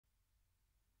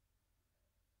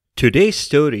Today's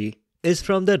story is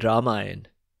from the Ramayana,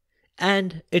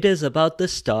 and it is about the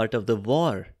start of the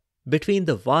war between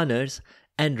the Vanars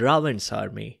and Ravan's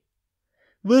army.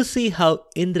 We'll see how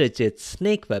Indrajit's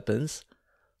snake weapons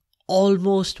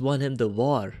almost won him the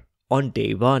war on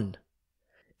day one,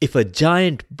 if a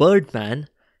giant birdman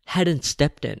hadn't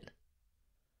stepped in.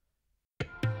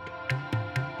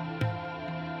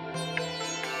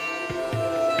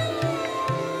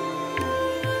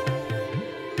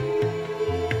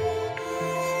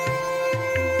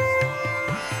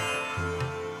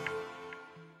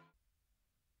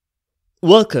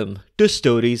 Welcome to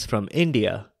Stories from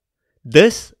India.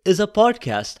 This is a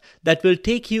podcast that will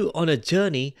take you on a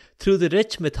journey through the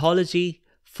rich mythology,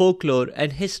 folklore,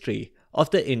 and history of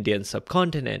the Indian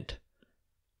subcontinent.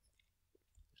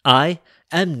 I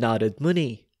am Narada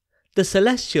Muni, the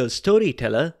celestial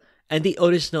storyteller and the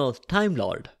original Time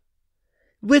Lord.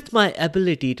 With my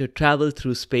ability to travel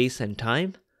through space and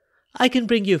time, I can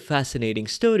bring you fascinating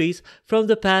stories from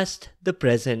the past, the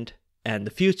present, and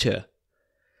the future.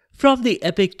 From the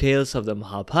epic tales of the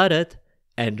Mahabharata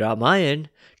and Ramayana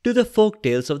to the folk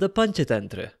tales of the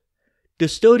Panchatantra, to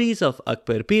stories of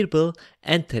Akbar Birbal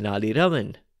and Tenali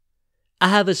Raman, I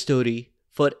have a story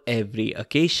for every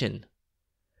occasion.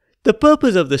 The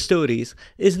purpose of the stories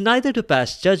is neither to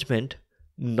pass judgment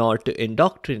nor to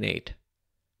indoctrinate.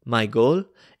 My goal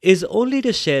is only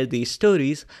to share these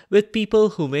stories with people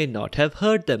who may not have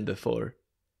heard them before,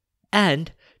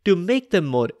 and to make them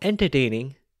more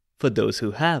entertaining for those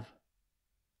who have.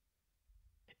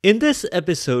 In this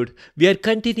episode, we are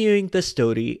continuing the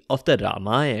story of the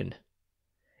Ramayana.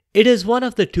 It is one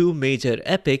of the two major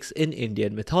epics in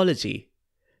Indian mythology.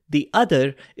 The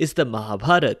other is the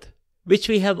Mahabharata, which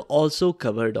we have also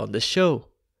covered on the show.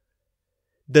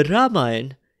 The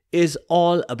Ramayana is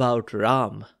all about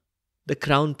Ram, the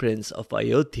crown prince of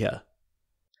Ayodhya.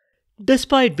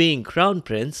 Despite being crown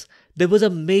prince, there was a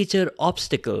major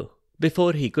obstacle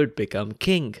before he could become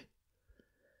king.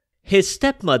 His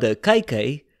stepmother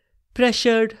Kaikeyi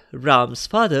pressured Ram's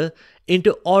father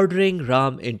into ordering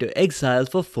Ram into exile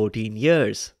for 14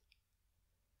 years.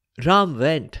 Ram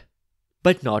went,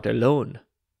 but not alone.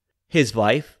 His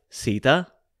wife Sita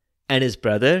and his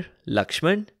brother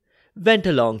Lakshman went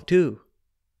along too.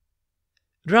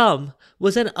 Ram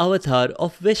was an avatar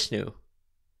of Vishnu.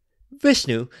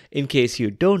 Vishnu, in case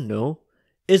you don't know,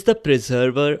 is the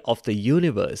preserver of the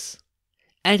universe,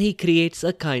 and he creates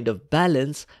a kind of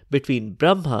balance between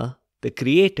Brahma, the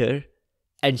creator,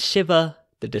 and Shiva,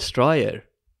 the destroyer.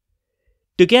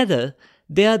 Together,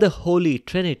 they are the holy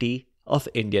trinity of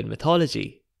Indian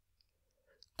mythology.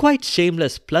 Quite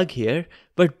shameless plug here,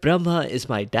 but Brahma is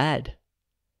my dad,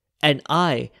 and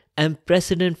I am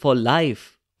president for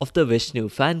life of the Vishnu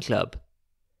fan club,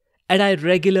 and I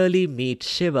regularly meet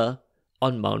Shiva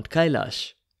on Mount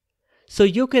Kailash. So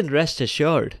you can rest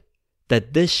assured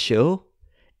that this show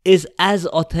is as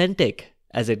authentic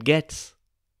as it gets.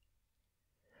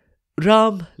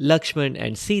 Ram, Lakshman,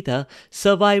 and Sita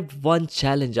survived one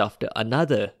challenge after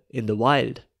another in the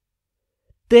wild.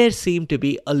 There seemed to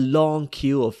be a long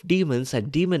queue of demons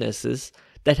and demonesses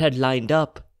that had lined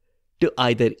up to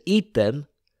either eat them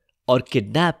or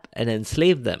kidnap and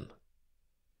enslave them.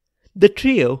 The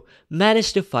trio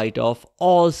managed to fight off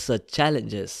all such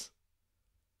challenges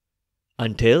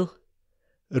until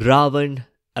Ravan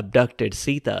abducted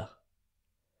Sita.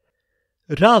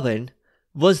 Ravan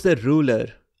was the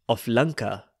ruler of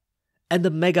Lanka and the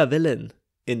mega villain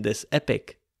in this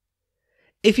epic.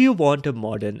 If you want a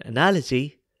modern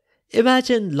analogy,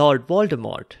 imagine Lord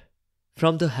Voldemort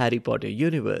from the Harry Potter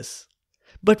universe,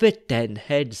 but with 10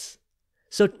 heads,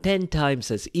 so 10 times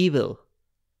as evil.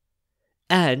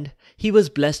 And he was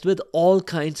blessed with all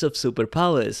kinds of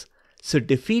superpowers, so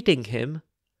defeating him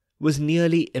was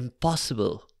nearly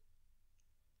impossible.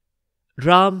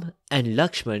 Ram and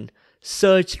Lakshman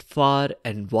searched far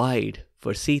and wide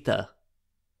for Sita.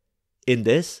 In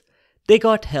this, they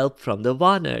got help from the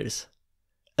Vanars,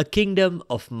 a kingdom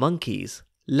of monkeys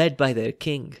led by their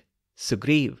king,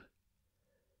 Sugriv.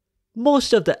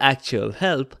 Most of the actual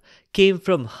help came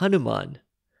from Hanuman,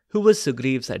 who was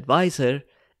Sugriv's advisor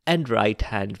and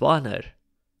right-hand Vanar.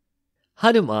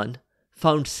 Hanuman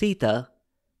found Sita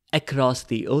across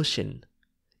the ocean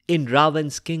in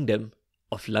Ravan's kingdom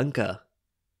of Lanka.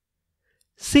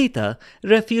 Sita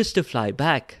refused to fly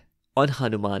back on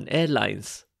Hanuman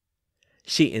Airlines.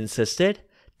 She insisted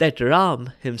that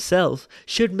Ram himself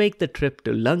should make the trip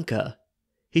to Lanka.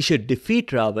 He should defeat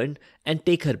Ravan and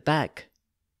take her back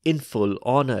in full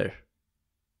honor.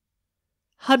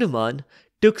 Hanuman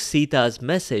took Sita's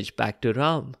message back to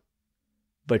Ram,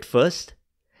 but first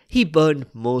he burned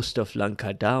most of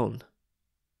Lanka down.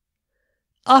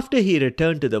 After he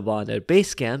returned to the Vanar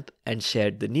base camp and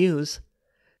shared the news,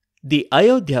 the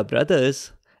Ayodhya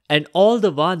brothers and all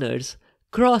the Vanars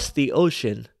crossed the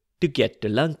ocean to get to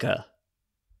Lanka.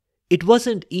 It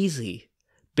wasn't easy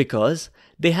because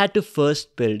they had to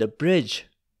first build a bridge.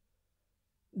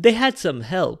 They had some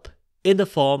help in the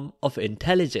form of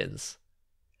intelligence.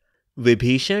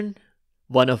 Vibhishan,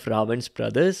 one of Ravan's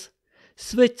brothers,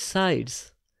 switched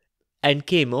sides and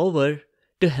came over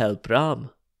to help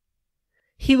Ram.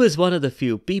 He was one of the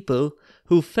few people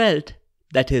who felt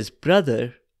that his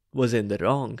brother was in the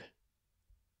wrong.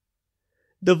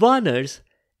 The Vanars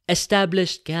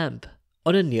established camp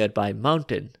on a nearby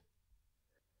mountain.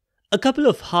 A couple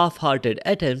of half-hearted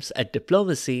attempts at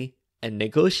diplomacy and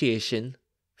negotiation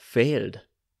failed.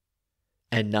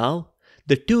 And now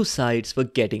the two sides were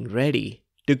getting ready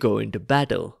to go into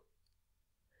battle.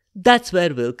 That's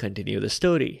where we'll continue the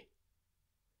story.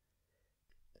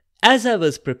 As I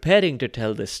was preparing to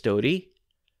tell this story,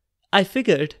 I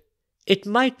figured it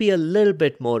might be a little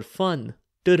bit more fun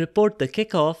to report the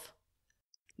kickoff,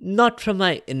 not from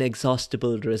my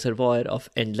inexhaustible reservoir of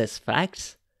endless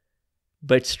facts,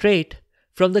 but straight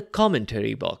from the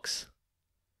commentary box.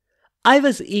 I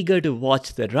was eager to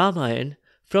watch the Ramayana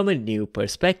from a new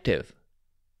perspective.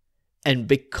 And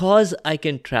because I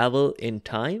can travel in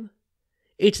time,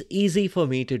 it's easy for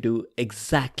me to do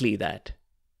exactly that.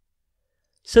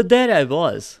 So there I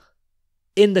was,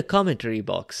 in the commentary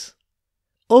box,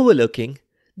 overlooking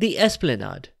the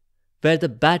esplanade where the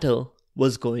battle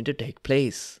was going to take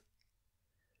place.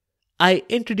 I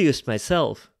introduced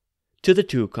myself to the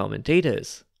two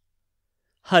commentators,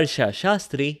 Harsha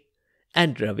Shastri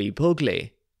and Ravi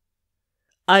Bhogle.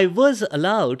 I was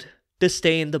allowed to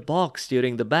stay in the box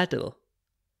during the battle,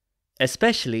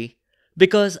 especially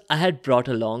because I had brought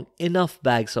along enough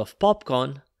bags of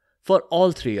popcorn for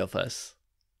all three of us.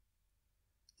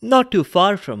 Not too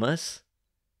far from us,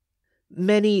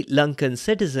 many Lankan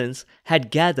citizens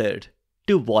had gathered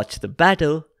to watch the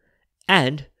battle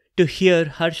and to hear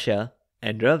Harsha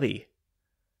and Ravi.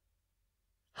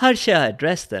 Harsha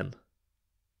addressed them.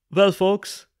 "Well,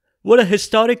 folks, what a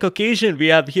historic occasion we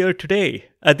have here today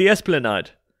at the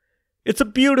Esplanade. It's a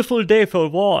beautiful day for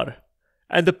war,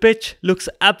 and the pitch looks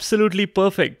absolutely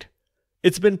perfect.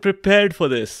 It's been prepared for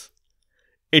this.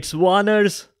 It's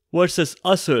Vanars versus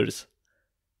Asurs,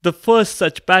 the first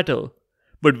such battle,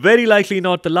 but very likely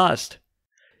not the last.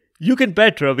 You can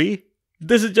bet, Ravi,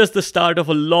 this is just the start of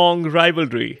a long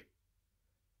rivalry."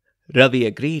 Ravi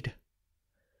agreed.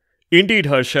 "Indeed,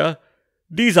 Harsha.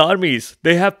 These armies,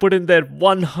 they have put in their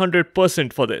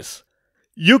 100% for this.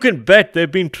 You can bet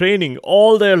they've been training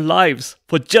all their lives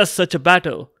for just such a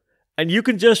battle, and you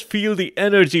can just feel the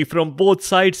energy from both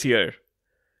sides here.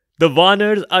 The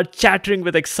Vanars are chattering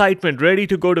with excitement, ready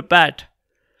to go to bat.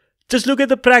 Just look at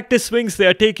the practice swings they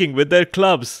are taking with their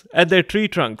clubs and their tree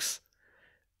trunks.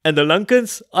 And the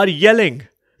Lankans are yelling.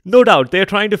 No doubt they are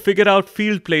trying to figure out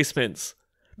field placements.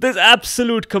 There's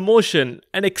absolute commotion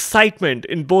and excitement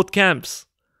in both camps."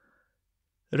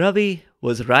 Ravi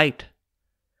was right.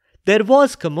 There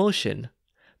was commotion,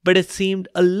 but it seemed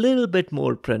a little bit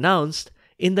more pronounced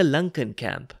in the Lankan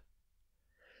camp.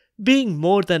 Being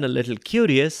more than a little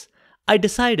curious, I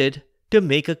decided to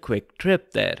make a quick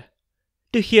trip there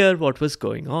to hear what was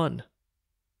going on.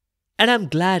 And I'm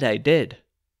glad I did.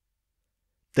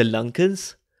 The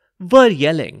Lankans were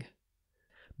yelling,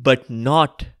 but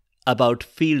not about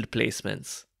field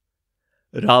placements.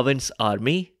 Ravan's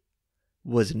army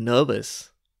was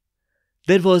nervous.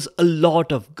 There was a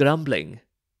lot of grumbling.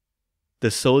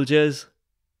 The soldiers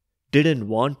didn't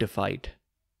want to fight.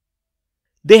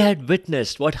 They had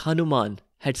witnessed what Hanuman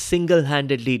had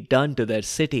single-handedly done to their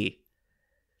city.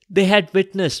 They had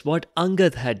witnessed what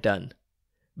Angad had done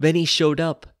when he showed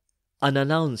up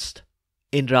unannounced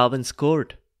in Ravan's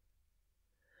court.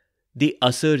 The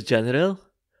Asur general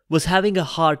was having a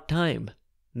hard time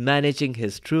managing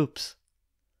his troops.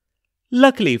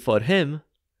 Luckily for him,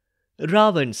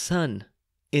 Ravan's son,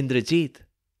 Indrajit,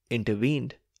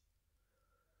 intervened.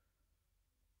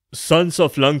 "Sons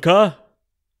of Lanka,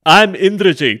 I am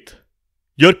Indrajit,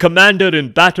 your commander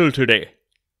in battle today."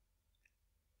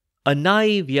 A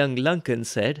naive young Lankan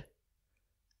said,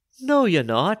 "No, you're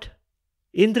not.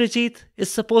 Indrajit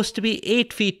is supposed to be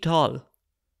 8 feet tall."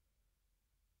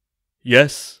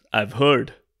 "Yes, I've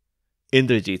heard,"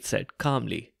 Indrajit said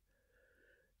calmly.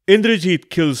 "Indrajit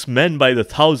kills men by the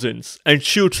thousands and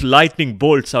shoots lightning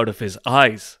bolts out of his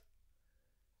eyes."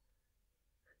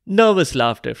 Nervous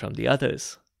laughter from the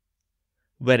others.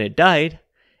 When it died,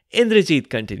 Indrajit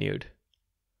continued,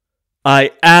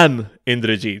 "I am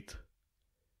Indrajit,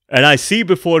 and I see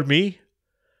before me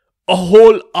a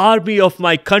whole army of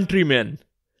my countrymen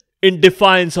in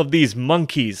defiance of these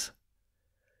monkeys.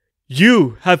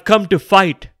 You have come to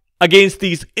fight against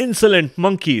these insolent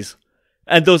monkeys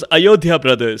and those Ayodhya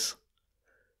brothers.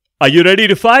 Are you ready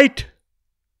to fight?"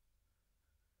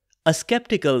 A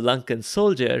skeptical Lankan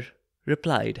soldier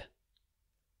replied,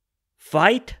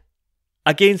 "Fight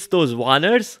against those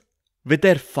Vanars with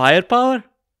their firepower?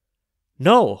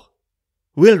 No,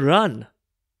 we'll run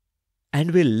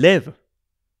and we'll live."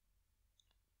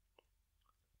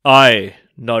 "Aye,"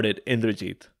 nodded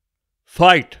Indrajit.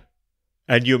 "Fight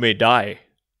and you may die.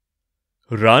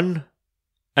 Run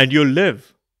and you'll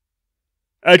live.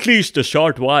 At least a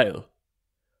short while.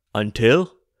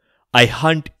 Until I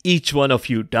hunt each one of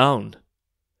you down.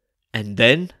 And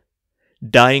then,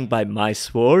 dying by my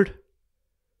sword,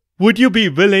 would you be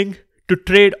willing to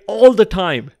trade all the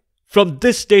time from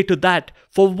this day to that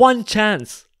for one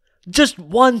chance, just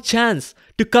one chance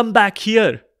to come back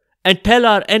here and tell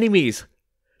our enemies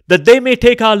that they may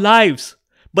take our lives,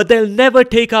 but they'll never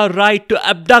take our right to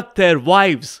abduct their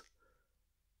wives?"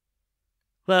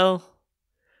 Well,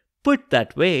 put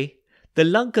that way, the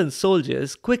Lankan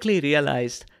soldiers quickly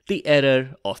realized the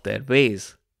error of their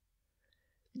ways.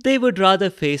 They would rather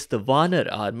face the Vanar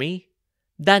army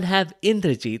than have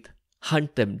Indrajit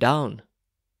hunt them down.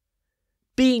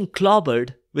 Being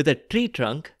clobbered with a tree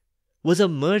trunk was a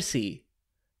mercy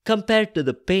compared to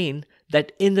the pain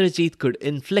that Indrajit could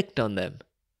inflict on them.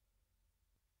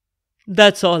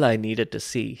 That's all I needed to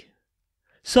see.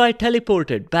 So I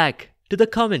teleported back to the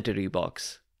commentary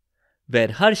box,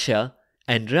 where Harsha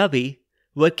and Ravi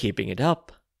were keeping it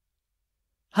up.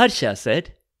 Harsha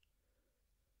said,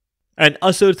 "An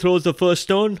Asur throws the first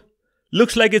stone.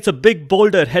 Looks like it's a big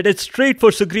boulder headed straight for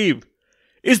Sugriv.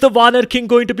 Is the Vanar king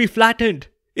going to be flattened?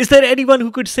 Is there anyone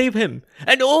who could save him?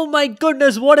 And oh my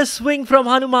goodness, what a swing from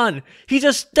Hanuman! He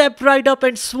just stepped right up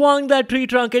and swung that tree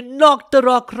trunk and knocked the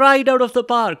rock right out of the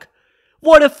park.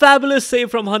 What a fabulous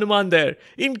save from Hanuman there!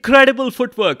 Incredible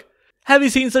footwork! Have you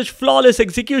seen such flawless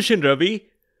execution, Ravi?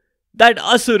 That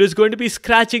Asur is going to be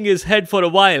scratching his head for a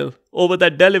while over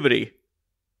that delivery."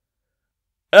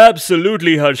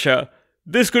 "Absolutely, Harsha.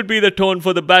 This could be the tone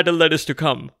for the battle that is to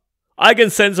come. I can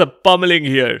sense a pummeling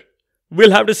here.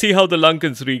 We'll have to see how the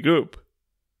Lankans regroup."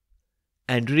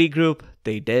 And regroup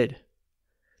they did.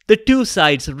 The two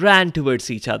sides ran towards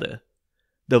each other.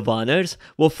 The Vanars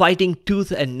were fighting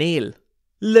tooth and nail,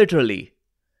 literally.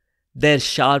 Their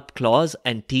sharp claws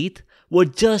and teeth were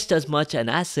just as much an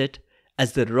asset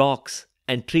as the rocks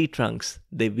and tree trunks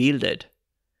they wielded,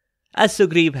 as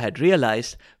Sugriv had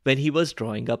realized when he was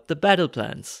drawing up the battle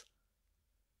plans.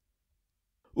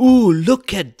 "Ooh,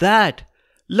 look at that!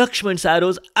 Lakshman's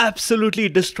arrows absolutely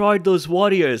destroyed those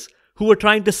warriors who were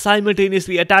trying to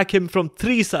simultaneously attack him from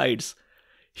three sides.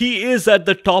 He is at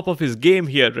the top of his game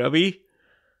here, Ravi."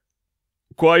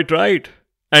 "Quite right.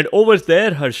 And over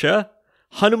there, Harsha,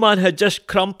 Hanuman had just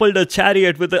crumpled a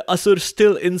chariot with the Asur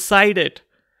still inside it.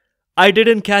 I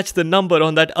didn't catch the number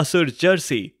on that Asur's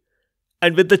jersey.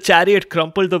 And with the chariot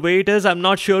crumpled the way it is, I'm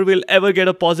not sure we'll ever get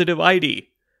a positive ID."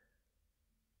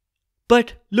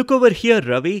 "But look over here,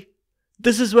 Ravi.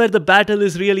 This is where the battle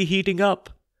is really heating up.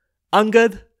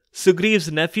 Angad,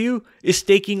 Sugriv's nephew, is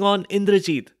taking on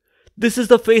Indrajit. This is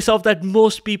the face-off that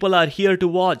most people are here to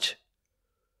watch."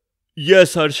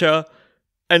 "Yes, Harsha.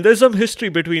 And there's some history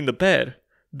between the pair.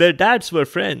 Their dads were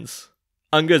friends.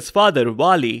 Angad's father,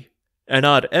 Vali, and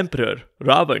our emperor,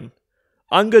 Ravan.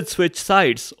 Angad switched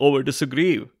sides over to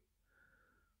Sugriv."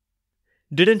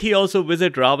 "Didn't he also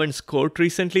visit Ravan's court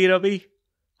recently, Ravi?"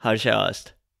 Harsha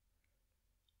asked.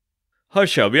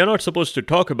 "Harsha, we are not supposed to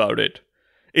talk about it.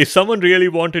 If someone really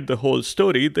wanted the whole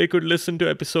story, they could listen to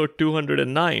episode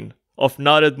 209 of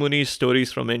Narad Muni's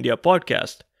Stories from India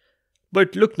podcast.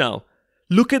 But look now.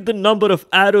 Look at the number of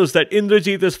arrows that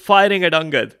Indrajit is firing at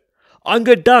Angad.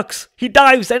 Angad ducks. He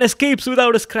dives and escapes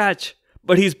without a scratch.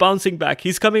 But he's bouncing back.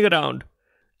 He's coming around.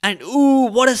 And ooh,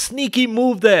 what a sneaky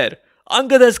move there.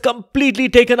 Angad has completely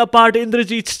taken apart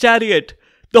Indrajit's chariot.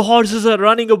 The horses are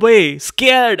running away,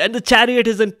 scared, and the chariot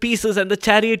is in pieces, and the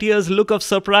charioteer's look of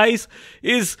surprise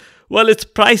is, well, it's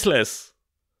priceless."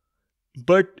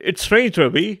 "But it's strange,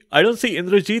 Ravi. I don't see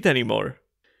Indrajit anymore.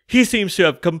 He seems to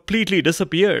have completely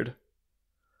disappeared."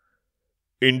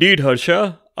 "Indeed,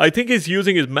 Harsha. I think he's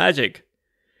using his magic.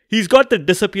 He's got the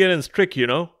disappearance trick, you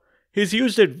know. He's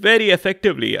used it very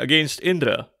effectively against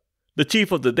Indra, the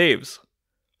chief of the Devs.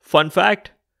 Fun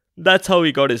fact, that's how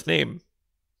he got his name."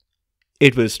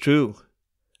 It was true.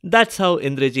 That's how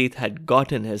Indrajit had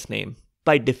gotten his name,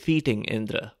 by defeating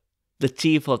Indra, the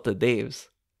chief of the Devs.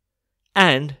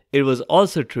 And it was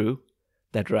also true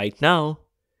that right now,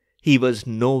 he was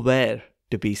nowhere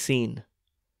to be seen.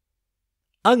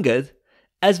 Angad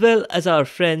as well as our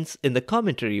friends in the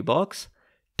commentary box,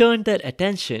 turned their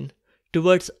attention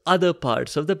towards other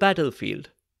parts of the battlefield.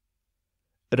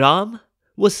 Ram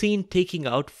was seen taking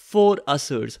out 4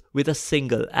 asurs with a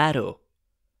single arrow.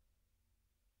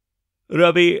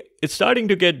 Ravi, it's starting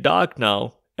to get dark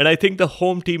now, and I think the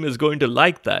home team is going to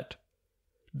like that.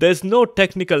 There's no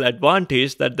technical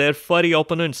advantage that their furry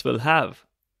opponents will have.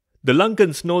 The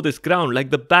Lankans know this ground like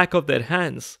the back of their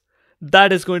hands.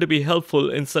 That is going to be helpful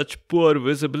in such poor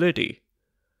visibility.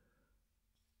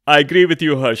 I agree with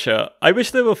you, Harsha. I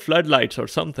wish there were floodlights or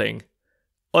something.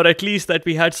 Or at least that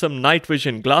we had some night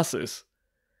vision glasses.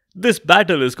 This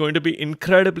battle is going to be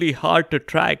incredibly hard to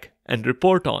track and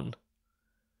report on.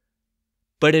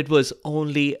 But it was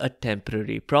only a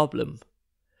temporary problem,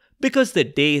 because the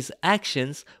day's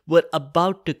actions were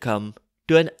about to come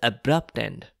to an abrupt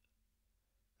end.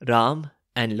 Ram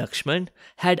and Lakshman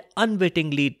had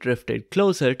unwittingly drifted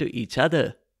closer to each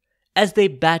other as they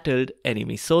battled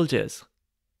enemy soldiers.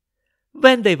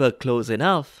 When they were close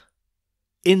enough,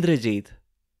 Indrajit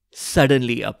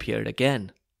suddenly appeared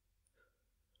again.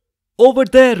 Over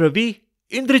there, Ravi!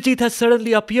 Indrajit has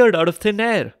suddenly appeared out of thin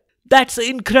air. That's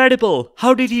incredible!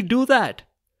 How did he do that?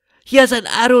 He has an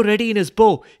arrow ready in his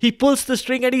bow. He pulls the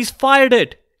string and he's fired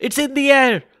it. It's in the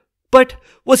air. But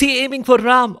was he aiming for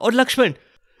Ram or Lakshman?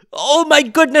 Oh my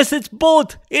goodness, it's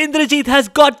both! Indrajit has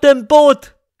got them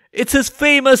both! It's his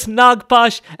famous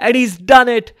Nagpash and he's done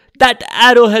it! That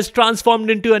arrow has transformed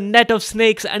into a net of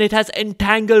snakes and it has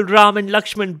entangled Ram and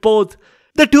Lakshman both.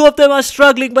 The two of them are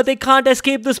struggling but they can't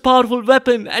escape this powerful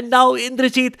weapon, and now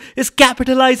Indrajit is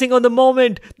capitalizing on the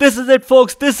moment. This is it,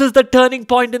 folks. This is the turning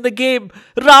point in the game.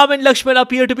 Ram and Lakshman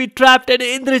appear to be trapped and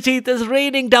Indrajit is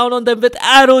raining down on them with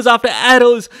arrows after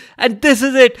arrows. And this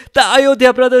is it. The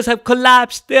Ayodhya brothers have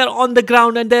collapsed. They are on the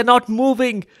ground and they are not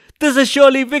moving. This is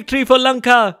surely victory for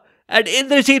Lanka. And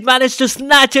Indrajit managed to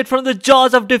snatch it from the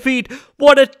jaws of defeat.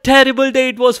 What a terrible day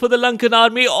it was for the Lankan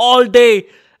army all day.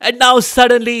 And now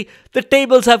suddenly, the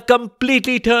tables have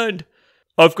completely turned.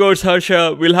 Of course,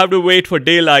 Harsha, we'll have to wait for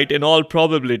daylight in all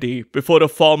probability before a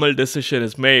formal decision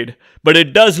is made. But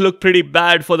it does look pretty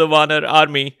bad for the Vanar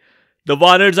army. The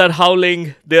Vanars are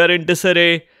howling, they are in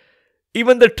disarray.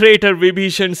 Even the traitor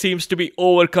Vibhishan seems to be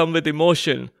overcome with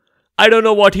emotion. I don't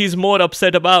know what he's more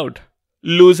upset about.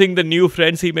 Losing the new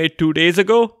friends he made 2 days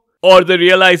ago? Or the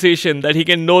realization that he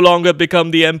can no longer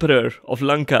become the emperor of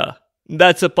Lanka?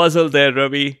 That's a puzzle there,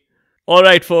 Ravi.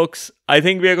 Alright folks, I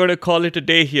think we are going to call it a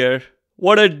day here.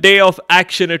 What a day of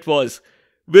action it was.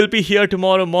 We'll be here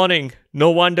tomorrow morning, no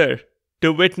wonder,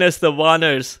 to witness the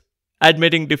Vanars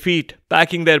admitting defeat,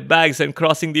 packing their bags and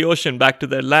crossing the ocean back to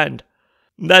their land.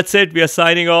 That's it, we are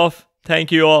signing off.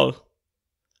 Thank you all.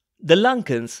 The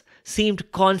Lankans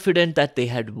seemed confident that they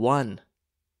had won.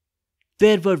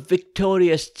 There were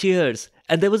victorious cheers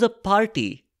and there was a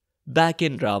party back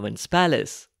in Ravan's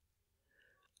palace.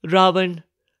 Ravan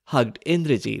hugged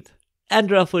Indrajit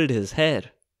and ruffled his hair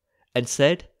and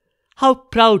said how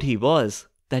proud he was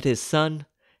that his son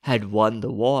had won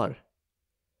the war.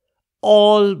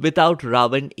 All without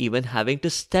Ravan even having to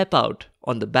step out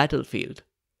on the battlefield.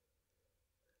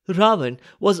 Ravan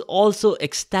was also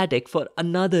ecstatic for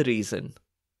another reason,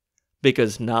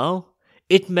 because now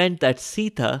it meant that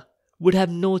Sita would have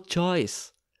no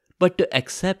choice but to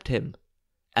accept him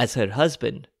as her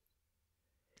husband.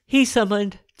 He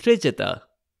summoned Trijata,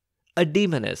 a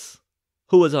demoness,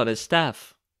 who was on his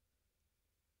staff.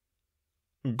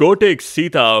 Go take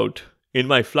Sita out in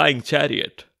my flying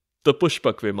chariot, the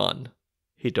Pushpak Viman,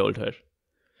 he told her.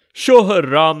 Show her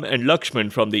Ram and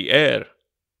Lakshman from the air.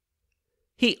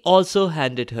 He also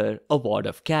handed her a wad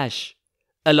of cash,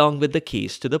 along with the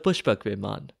keys to the Pushpak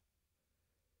Viman.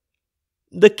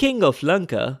 The king of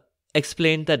Lanka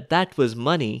explained that that was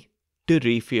money to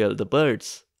refuel the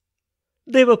birds.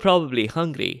 They were probably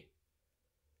hungry.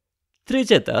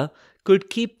 Trijata could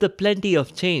keep the plenty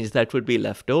of change that would be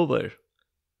left over.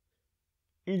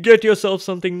 Get yourself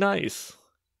something nice,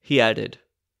 he added,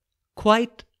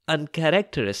 quite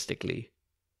uncharacteristically.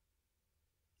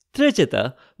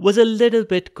 Trijata was a little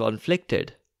bit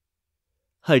conflicted.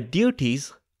 Her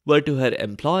duties were to her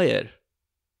employer.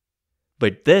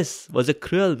 But this was a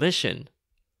cruel mission.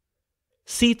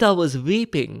 Sita was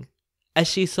weeping as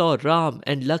she saw Ram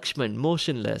and Lakshman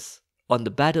motionless on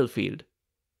the battlefield.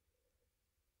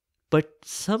 But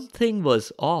something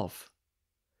was off,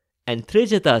 and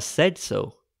Trijata said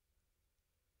so.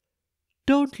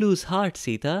 Don't lose heart,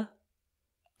 Sita.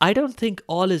 I don't think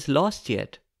all is lost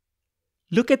yet.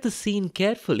 Look at the scene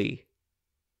carefully.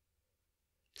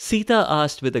 Sita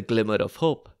asked with a glimmer of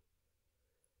hope.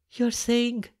 You're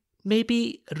saying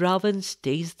maybe Ravan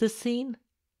stays the scene?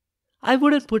 I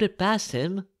wouldn't put it past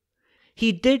him.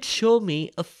 He did show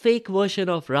me a fake version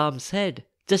of Ram's head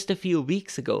just a few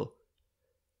weeks ago.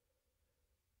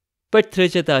 But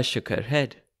Trijata shook her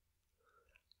head.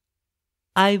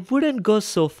 I wouldn't go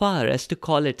so far as to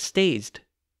call it staged.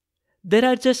 There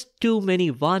are just too many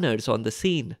Vanars on the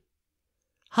scene.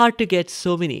 Hard to get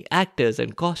so many actors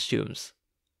and costumes.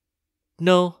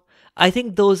 No, I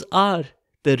think those are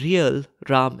the real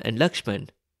Ram and Lakshman.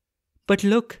 But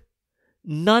look,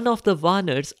 none of the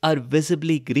Vanars are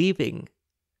visibly grieving.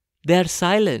 They are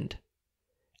silent,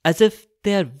 as if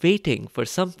they are waiting for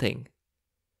something.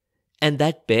 And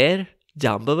that bear,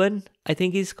 Jambavan, I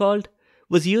think he's called,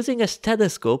 was using a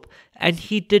stethoscope and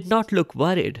he did not look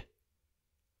worried.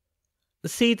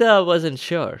 Sita wasn't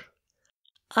sure.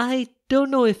 I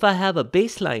don't know if I have a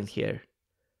baseline here.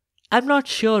 I'm not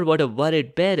sure what a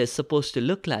worried bear is supposed to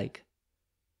look like.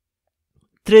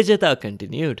 Trijata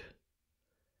continued.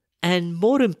 And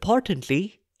more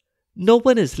importantly, no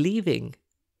one is leaving.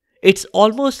 It's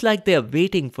almost like they are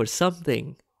waiting for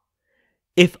something.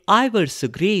 If I were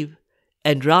Sugriv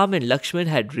and Ram and Lakshman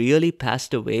had really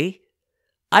passed away,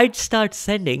 I'd start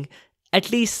sending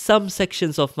at least some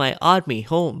sections of my army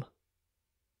home.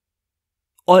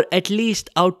 Or at least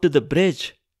out to the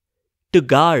bridge to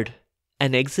guard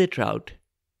an exit route.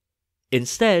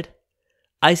 Instead,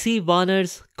 I see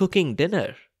Vanars cooking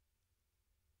dinner.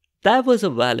 That was a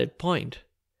valid point,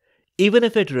 even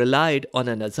if it relied on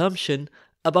an assumption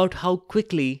about how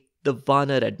quickly the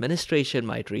Vanar administration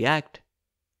might react.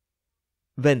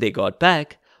 When they got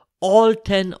back, all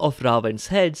 10 of Ravan's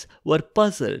heads were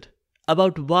puzzled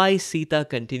about why Sita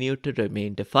continued to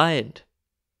remain defiant.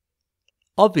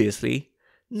 Obviously,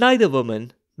 neither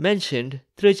woman mentioned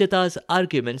Trijata's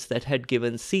arguments that had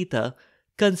given Sita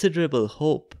considerable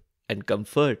hope and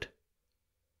comfort.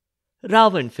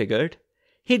 Ravan figured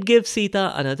he'd give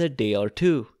Sita another day or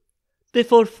two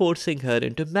before forcing her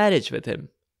into marriage with him.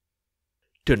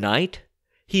 Tonight,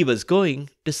 he was going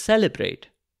to celebrate.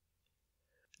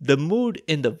 The mood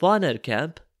in the Vanar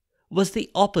camp was the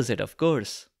opposite, of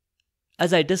course,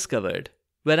 as I discovered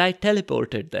when I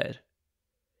teleported there.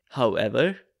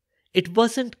 However, it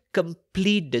wasn't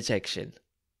complete dejection.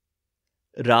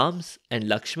 Ram's and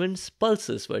Lakshman's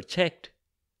pulses were checked.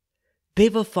 They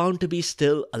were found to be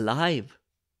still alive,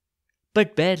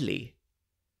 but barely.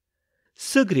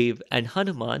 Sugriv and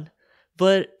Hanuman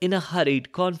were in a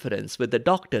hurried conference with the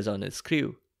doctors on his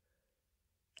crew.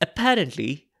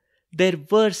 Apparently, there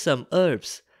were some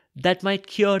herbs that might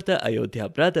cure the Ayodhya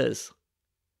brothers,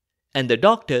 and the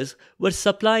doctors were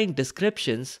supplying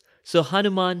descriptions so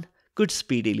Hanuman could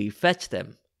speedily fetch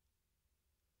them.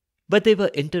 But they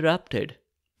were interrupted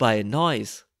by a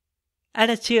noise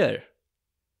and a cheer.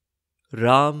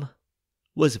 Ram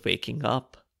was waking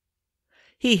up.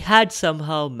 He had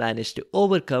somehow managed to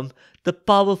overcome the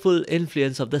powerful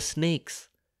influence of the snakes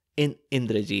in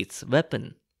Indrajit's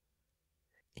weapon.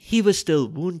 He was still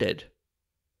wounded,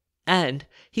 and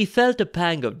he felt a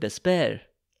pang of despair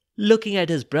looking at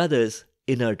his brother's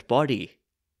inert body.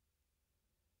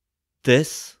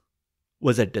 This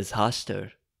was a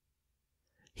disaster.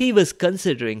 He was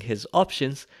considering his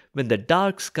options when the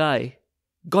dark sky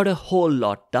got a whole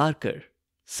lot darker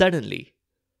suddenly.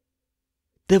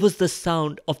 There was the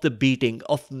sound of the beating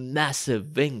of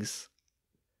massive wings.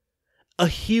 A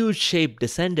huge shape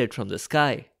descended from the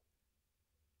sky.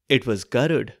 It was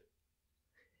Garuda.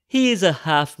 He is a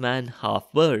half-man,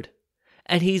 half-bird,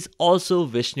 and he is also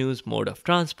Vishnu's mode of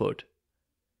transport.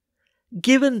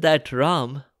 Given that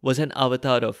Ram was an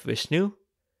avatar of Vishnu,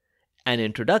 an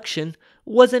introduction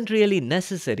wasn't really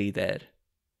necessary there.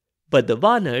 But the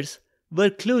Vanars were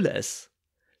clueless,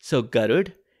 so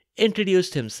Garuda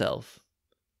introduced himself.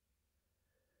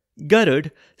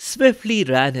 Garuda swiftly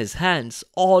ran his hands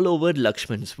all over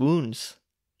Lakshman's wounds,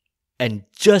 and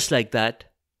just like that,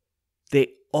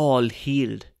 they all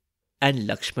healed, and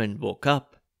Lakshman woke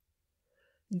up.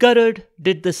 Garuda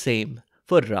did the same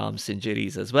for Ram's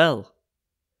injuries as well.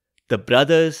 The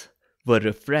brothers were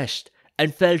refreshed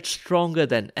and felt stronger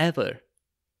than ever.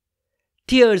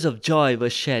 Tears of joy were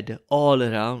shed all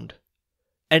around,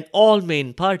 and all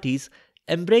main parties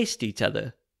embraced each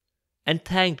other and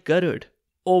thanked Garuda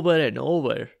over and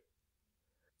over.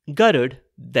 Garuda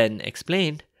then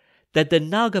explained that the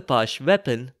Nagapash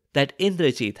weapon that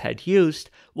Indrajit had used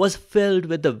was filled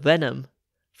with the venom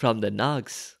from the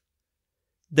Nags.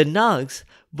 The Nags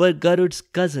were Garuda's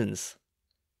cousins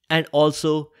and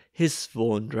also his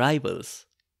sworn rivals,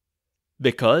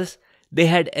 because they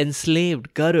had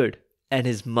enslaved Garuda and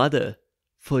his mother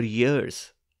for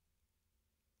years.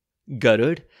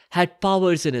 Garuda had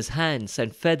powers in his hands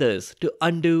and feathers to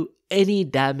undo any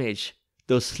damage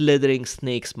those slithering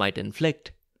snakes might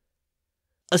inflict.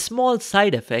 A small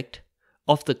side effect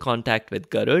of the contact with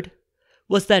Garuda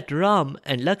was that Ram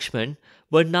and Lakshman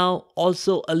were now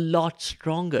also a lot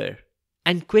stronger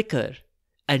and quicker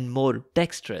and more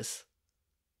dexterous.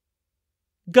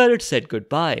 Garuda said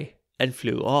goodbye and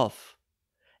flew off,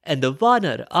 and the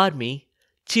Vanar army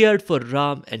cheered for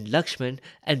Ram and Lakshman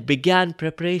and began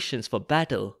preparations for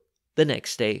battle the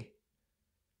next day.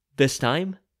 This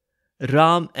time,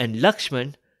 Ram and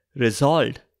Lakshman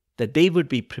resolved that they would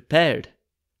be prepared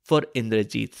for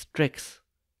Indrajit's tricks.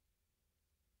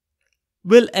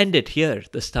 We'll end it here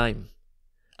this time.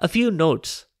 A few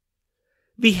notes.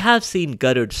 We have seen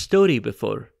Garuda's story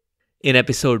before, in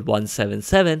episode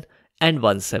 177 and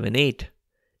 178,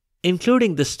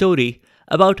 including the story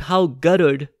about how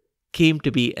Garuda came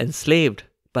to be enslaved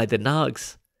by the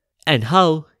Nags and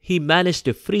how he managed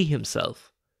to free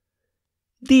himself.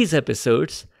 These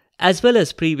episodes, as well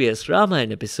as previous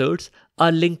Ramayana episodes,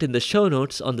 are linked in the show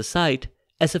notes on the site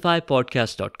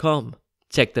sfipodcast.com.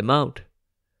 Check them out.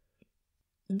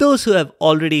 Those who have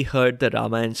already heard the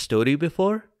Ramayana story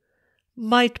before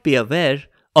might be aware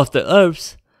of the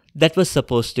herbs that were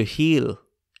supposed to heal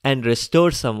and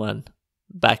restore someone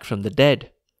back from the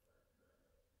dead.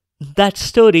 That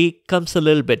story comes a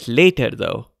little bit later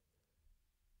though.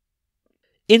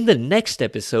 In the next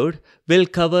episode, we'll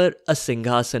cover a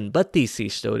Singhasan Battisi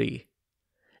story.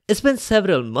 It's been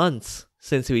several months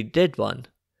since we did one,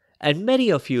 and many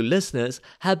of you listeners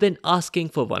have been asking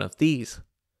for one of these.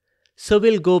 So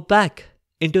we'll go back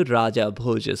into Raja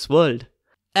Bhoja's world,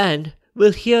 and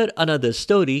we'll hear another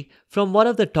story from one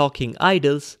of the talking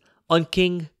idols on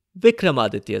King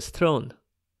Vikramaditya's throne.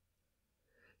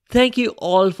 Thank you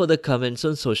all for the comments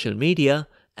on social media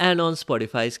and on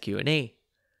Spotify's Q&A.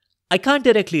 I can't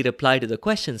directly reply to the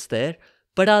questions there,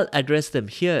 but I'll address them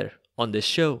here on this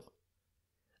show.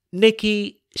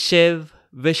 Nikki, Shiv,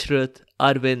 Vishrut,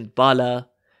 Arvind, Bala,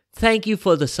 thank you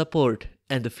for the support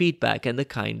and the feedback and the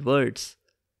kind words.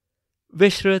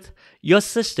 Vishrut, your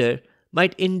sister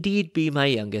might indeed be my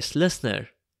youngest listener.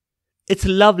 It's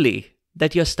lovely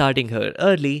that you're starting her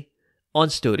early on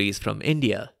Stories from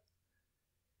India.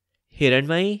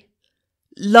 Hiranmai,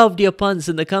 loved your puns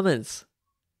in the comments.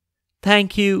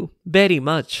 Thank you very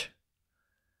much.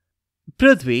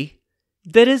 Prithvi,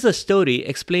 there is a story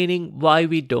explaining why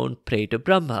we don't pray to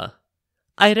Brahma.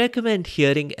 I recommend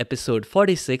hearing episode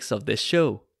 46 of this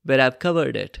show, where I've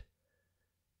covered it.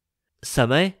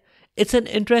 Samay, it's an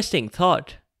interesting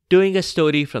thought, doing a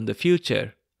story from the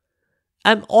future.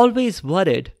 I'm always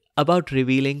worried about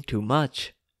revealing too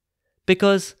much,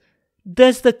 because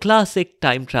there's the classic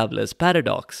time traveler's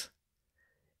paradox.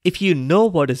 If you know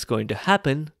what is going to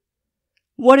happen,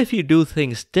 what if you do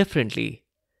things differently,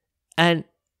 and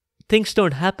things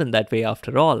don't happen that way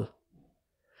after all?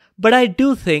 But I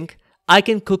do think I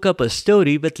can cook up a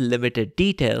story with limited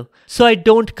detail so I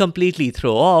don't completely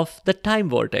throw off the time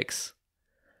vortex.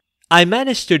 I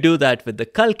managed to do that with the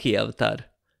Kalki avatar,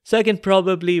 so I can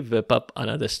probably whip up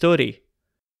another story.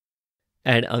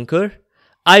 And Ankur,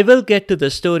 I will get to the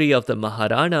story of the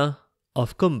Maharana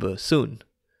of Kumbh soon.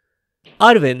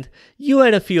 Arvind, you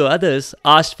and a few others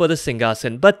asked for the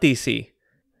Singhasan Battisi,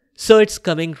 so it's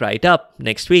coming right up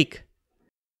next week.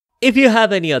 If you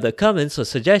have any other comments or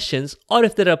suggestions, or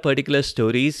if there are particular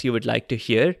stories you would like to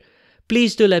hear,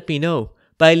 please do let me know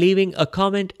by leaving a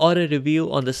comment or a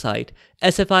review on the site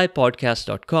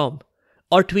sfipodcast.com,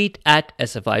 or tweet at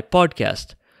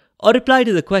sfipodcast, or reply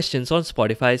to the questions on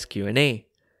Spotify's Q&A.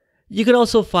 You can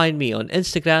also find me on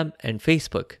Instagram and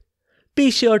Facebook. Be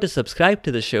sure to subscribe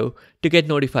to the show to get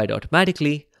notified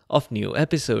automatically of new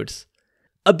episodes.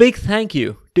 A big thank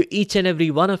you to each and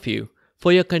every one of you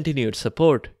for your continued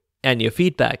support and your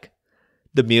feedback.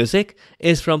 The music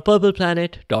is from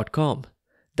purpleplanet.com.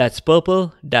 That's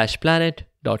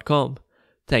purple-planet.com.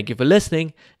 Thank you for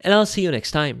listening, and I'll see you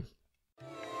next time.